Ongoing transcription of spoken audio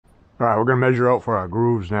Alright, we're going to measure out for our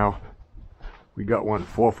grooves now. We got one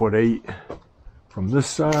 4'8" from this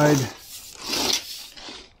side,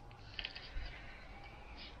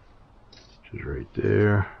 which is right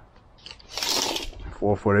there.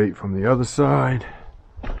 4'8" from the other side.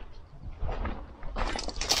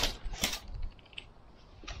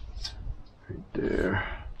 Right there.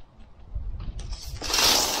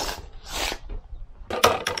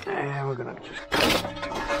 And we're going to just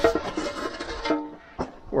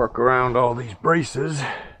work around all these braces.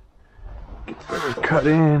 Get those cut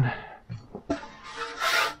in.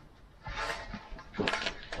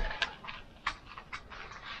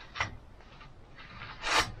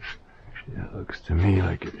 Actually, that looks to me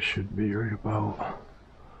like it should be right about.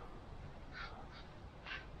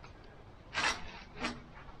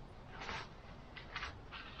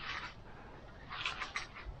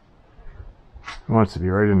 It wants to be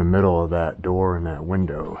right in the middle of that door and that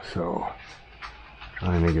window, so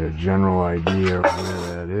trying to get a general idea of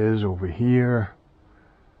where that is over here.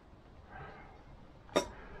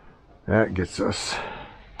 That gets us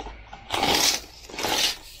to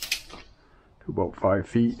about 5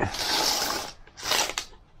 feet.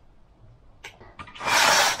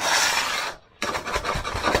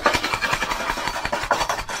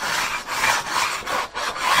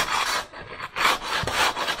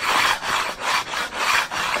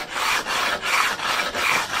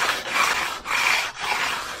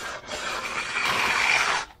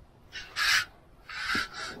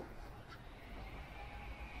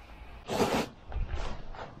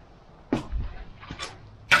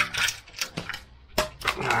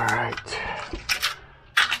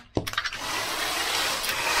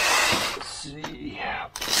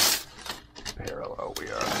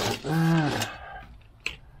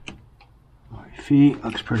 Feet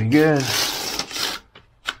looks pretty good.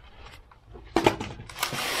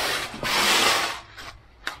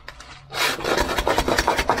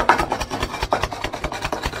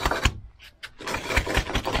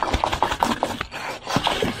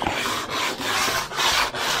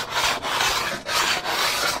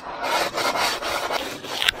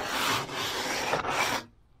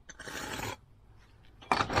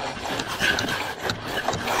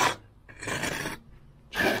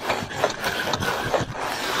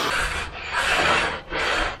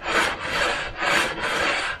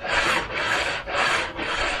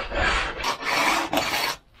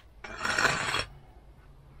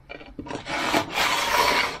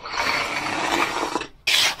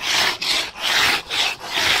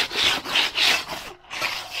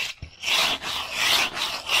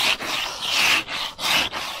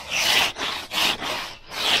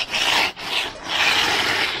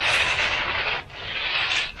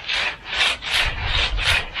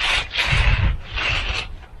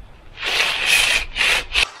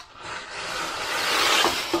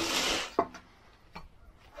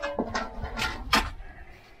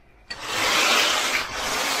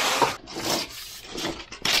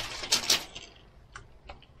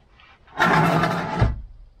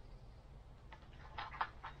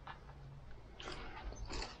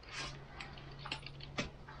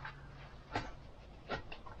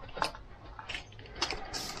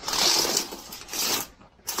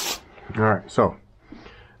 Alright, so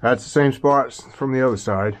that's the same spots from the other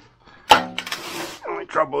side. The only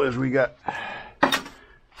trouble is we got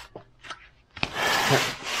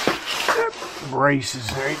braces,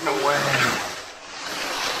 there ain't no way.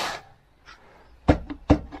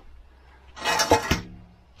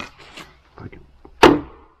 If I can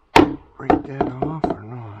break that off or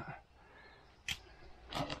not.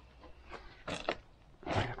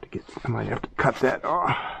 I might have to cut that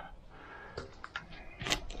off.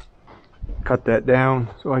 Cut that down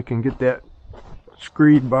so I can get that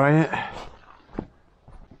screed by it.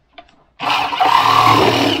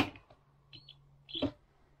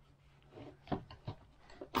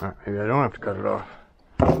 Alright, maybe I don't have to cut it off.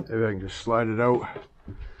 Maybe I can just slide it out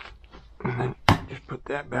and then just put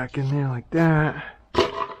that back in there like that.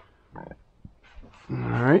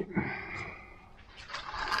 Alright.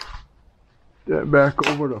 That back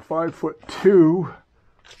over to 5'2".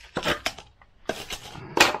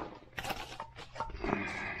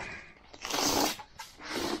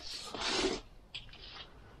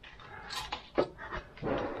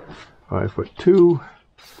 Five foot 2.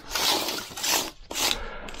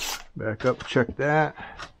 Back up, check that.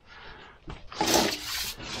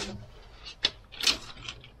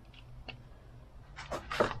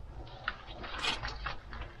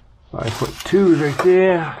 Five foot 2 is right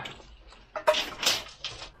there.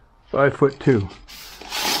 5'2".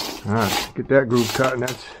 All right, get that groove cut, and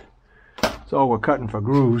that's all we're cutting for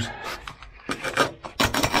grooves.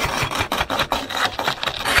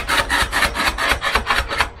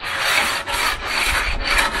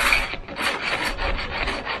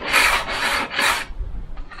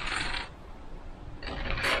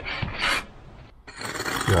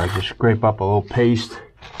 scrape up a little paste.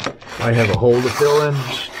 I have a hole to fill in.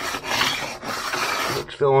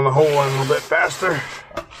 Let's fill in the hole in a little bit faster.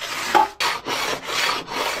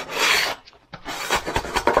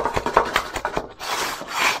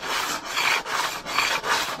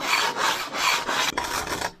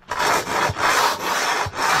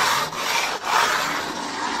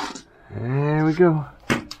 There we go.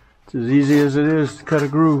 It's as easy as it is to cut a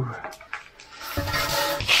groove.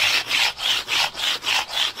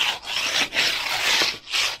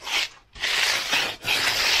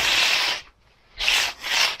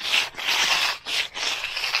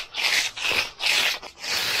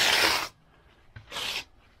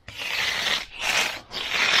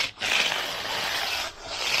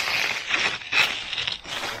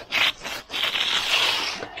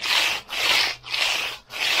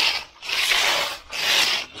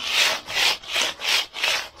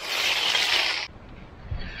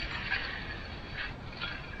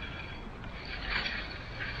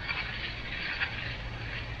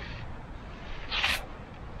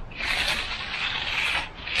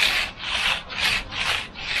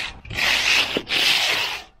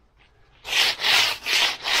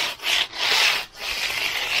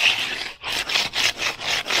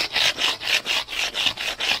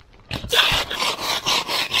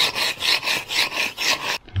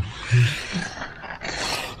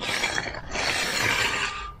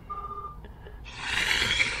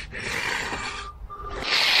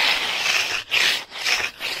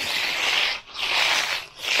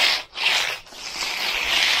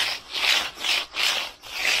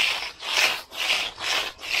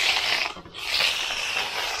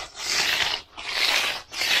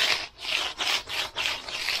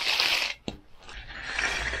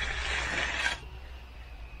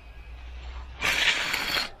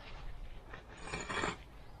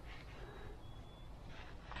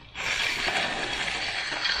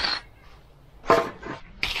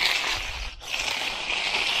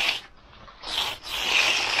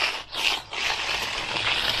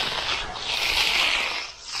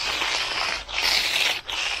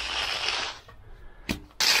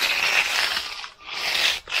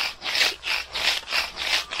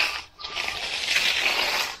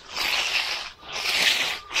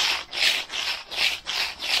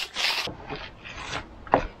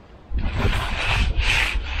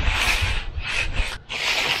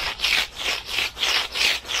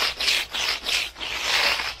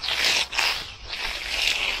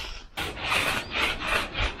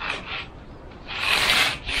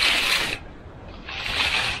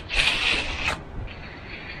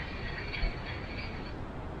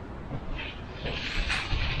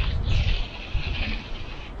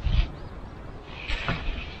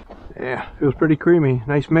 Yeah, feels pretty creamy.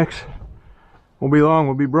 Nice mix. Won't be long,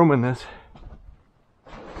 we'll be brooming this.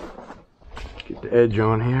 Get the edge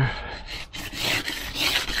on here.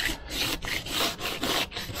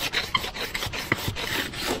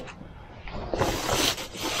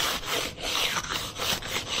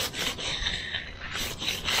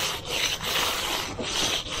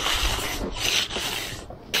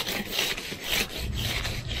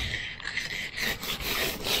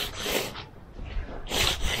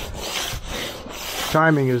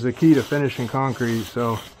 Timing is the key to finishing concrete,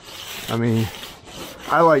 so I mean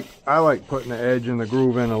I like putting the edge and the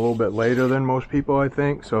groove in a little bit later than most people, I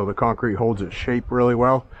think, so the concrete holds its shape really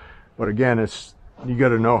well. But again, it's, you got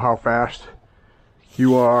to know how fast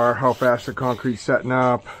you are, how fast the concrete's setting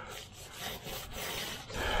up.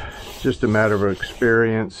 It's just a matter of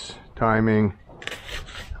experience, timing,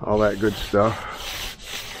 all that good stuff.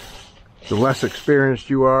 The less experienced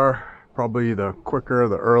you are, probably the quicker,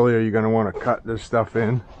 the earlier you're going to want to cut this stuff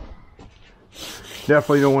in.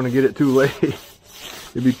 Definitely don't want to get it too late.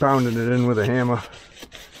 You'll be pounding it in with a hammer.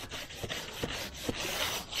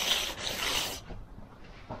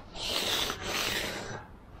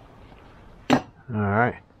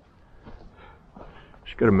 Alright.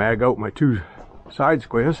 Just got to mag out my two side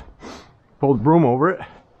squares. Pull the broom over it.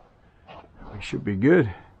 We should be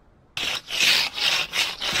good.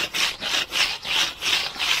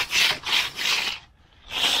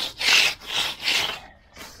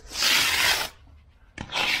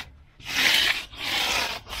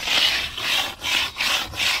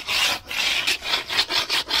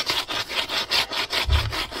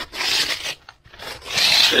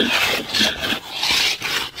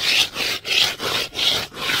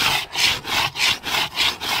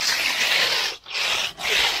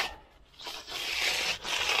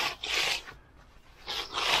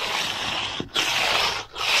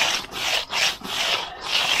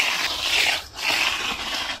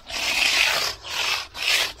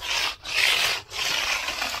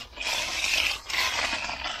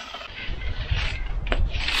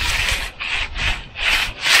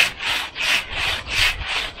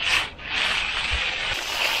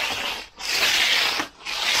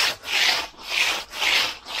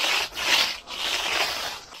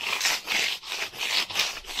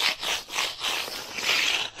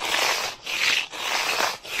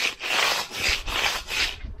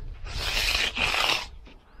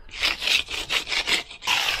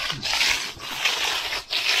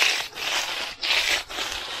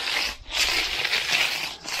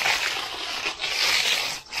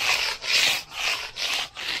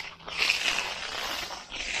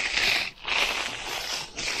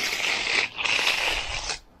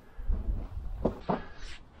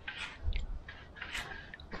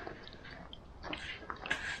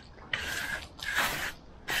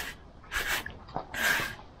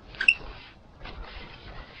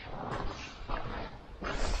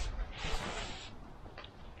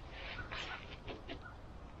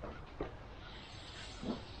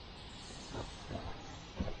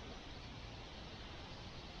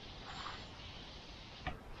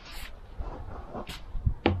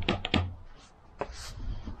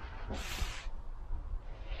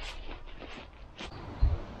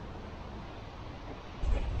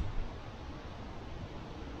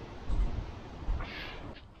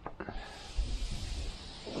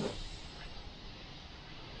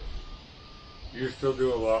 You still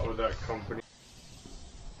do a lot with that company?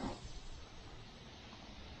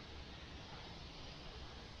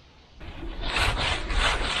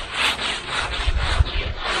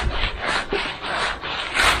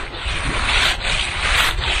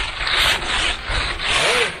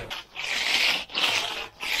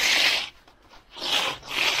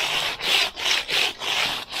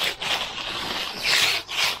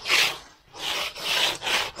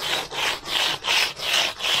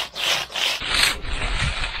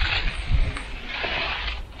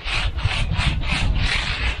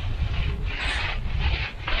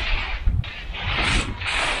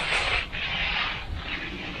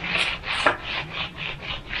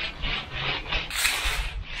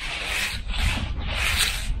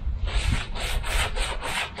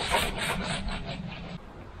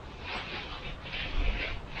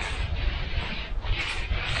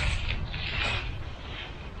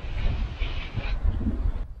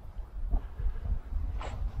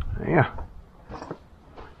 Yeah.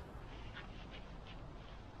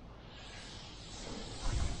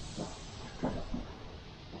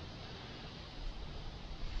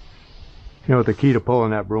 You know what the key to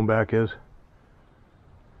pulling that broom back is?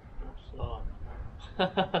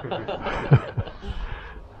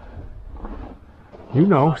 You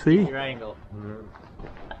know, see? Your angle.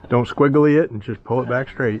 Don't squiggly it and just pull it back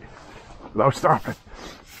straight without stopping.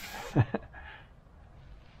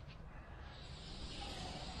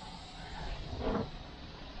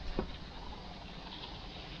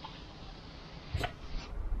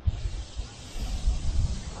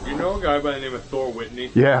 You know a guy by the name of Thor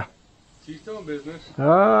Whitney? Yeah. Is he still in business?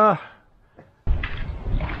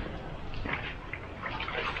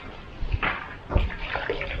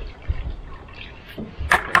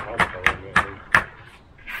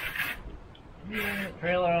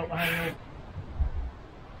 Trailer out behind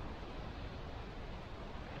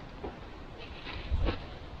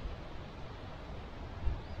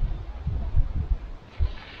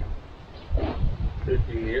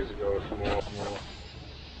you. Years ago, small.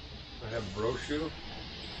 I have Broshu.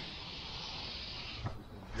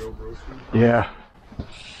 Joe Broshu. Yeah.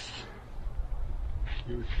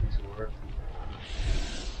 Huge piece of work.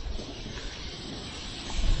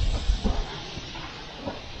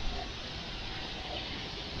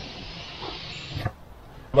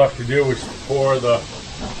 Left to do was pour the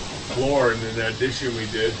floor into that addition we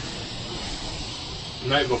did the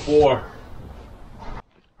night before.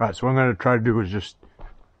 Alright, so what I'm going to try to do is just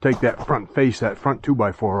take that front face, that front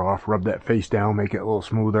 2x4 off, rub that face down, make it a little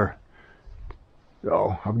smoother.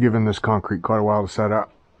 So, I've given this concrete quite a while to set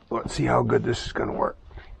up. Let's see how good this is going to work.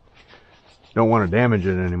 Don't want to damage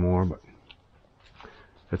it anymore, but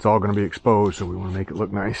it's all going to be exposed, so we want to make it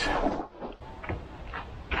look nice.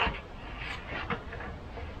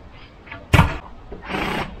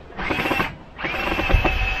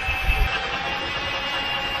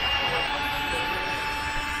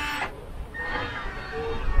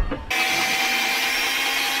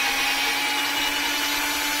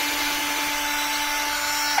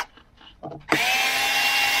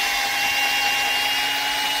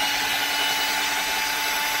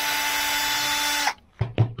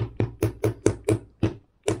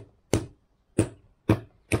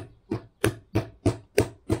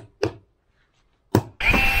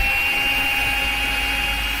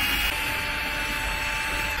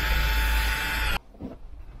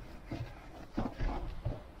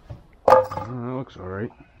 That looks all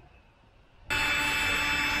right.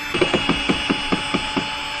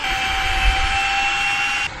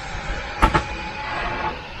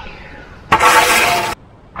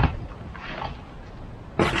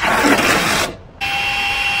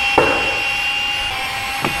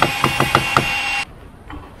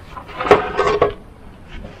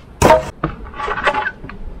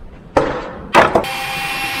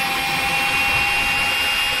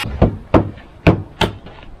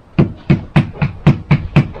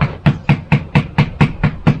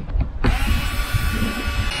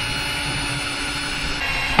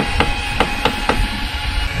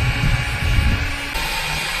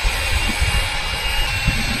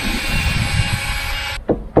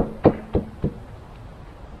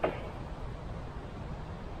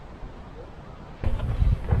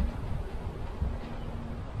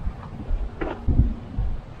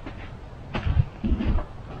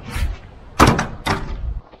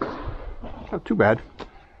 Not too bad.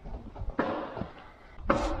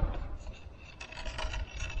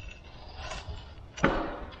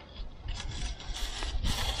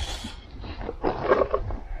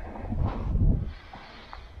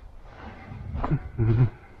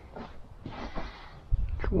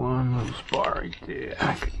 One little spar right there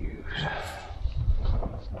I could use.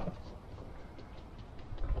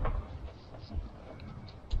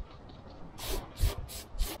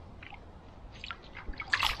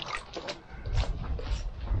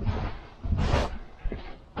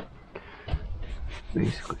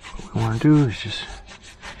 Basically what we want to do is just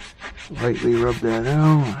lightly rub that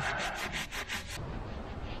out.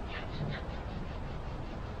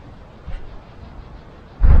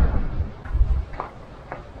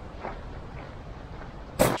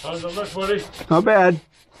 How's it look, buddy? Not bad.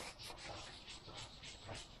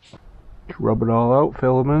 Just rub it all out,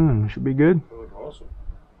 fill them in, and it should be good. They look awesome.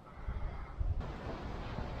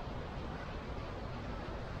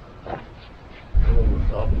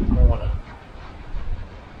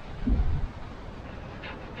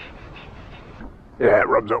 Yeah, it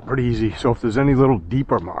rubs out pretty easy. So if there's any little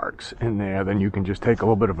deeper marks in there, then you can just take a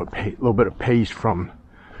little bit of paste from.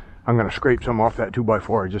 I'm gonna scrape some off that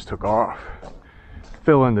 2x4 I just took off.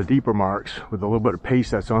 Fill in the deeper marks with a little bit of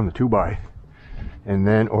paste that's on the 2x, and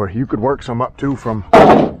then, or you could work some up too from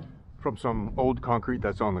some old concrete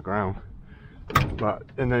that's on the ground.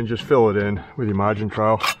 And then just fill it in with your margin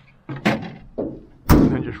trowel, and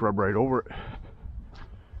then just rub right over it.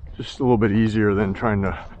 Just a little bit easier than trying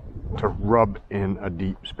to rub in a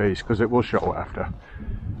deep space, because it will show after.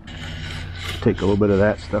 Take a little bit of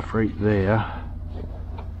that stuff right there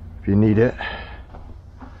if you need it,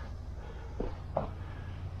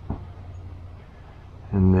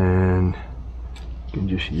 and then you can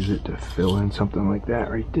just use it to fill in something like that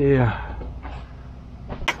right there.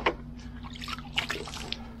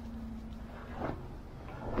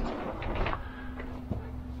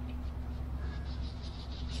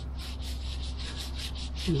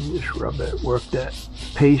 And just rub it, work that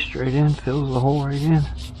paste right in, fills the hole right in.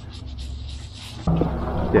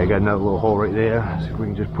 Yeah, I got another little hole right there. See if we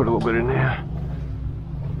can just put a little bit in there.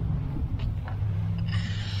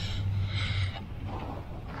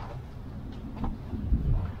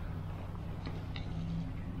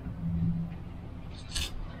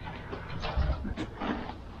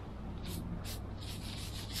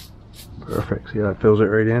 Perfect. See how that fills it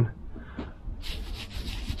right in?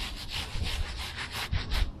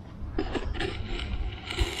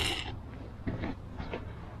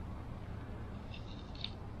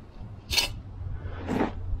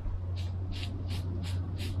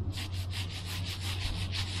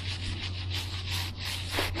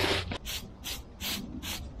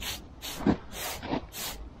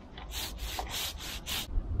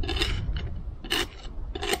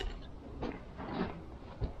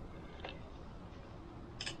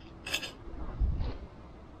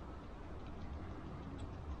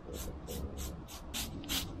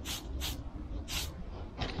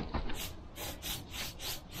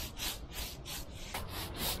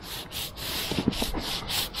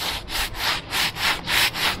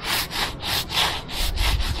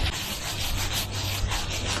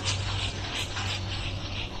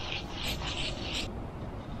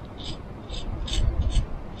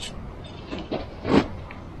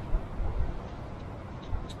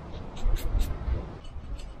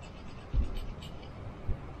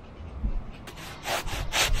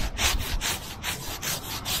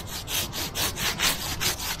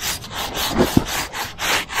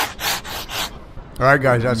 Alright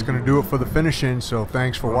guys, that's going to do it for the finishing, so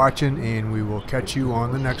thanks for watching, and we will catch you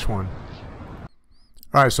on the next one.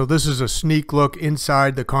 Alright, so this is a sneak look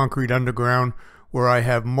inside the concrete underground, where I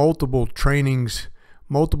have multiple trainings,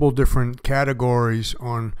 multiple different categories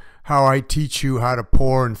on how I teach you how to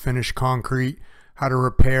pour and finish concrete, how to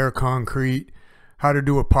repair concrete, how to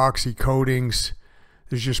do epoxy coatings.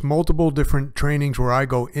 There's just multiple different trainings where I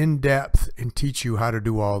go in depth and teach you how to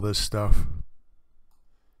do all this stuff.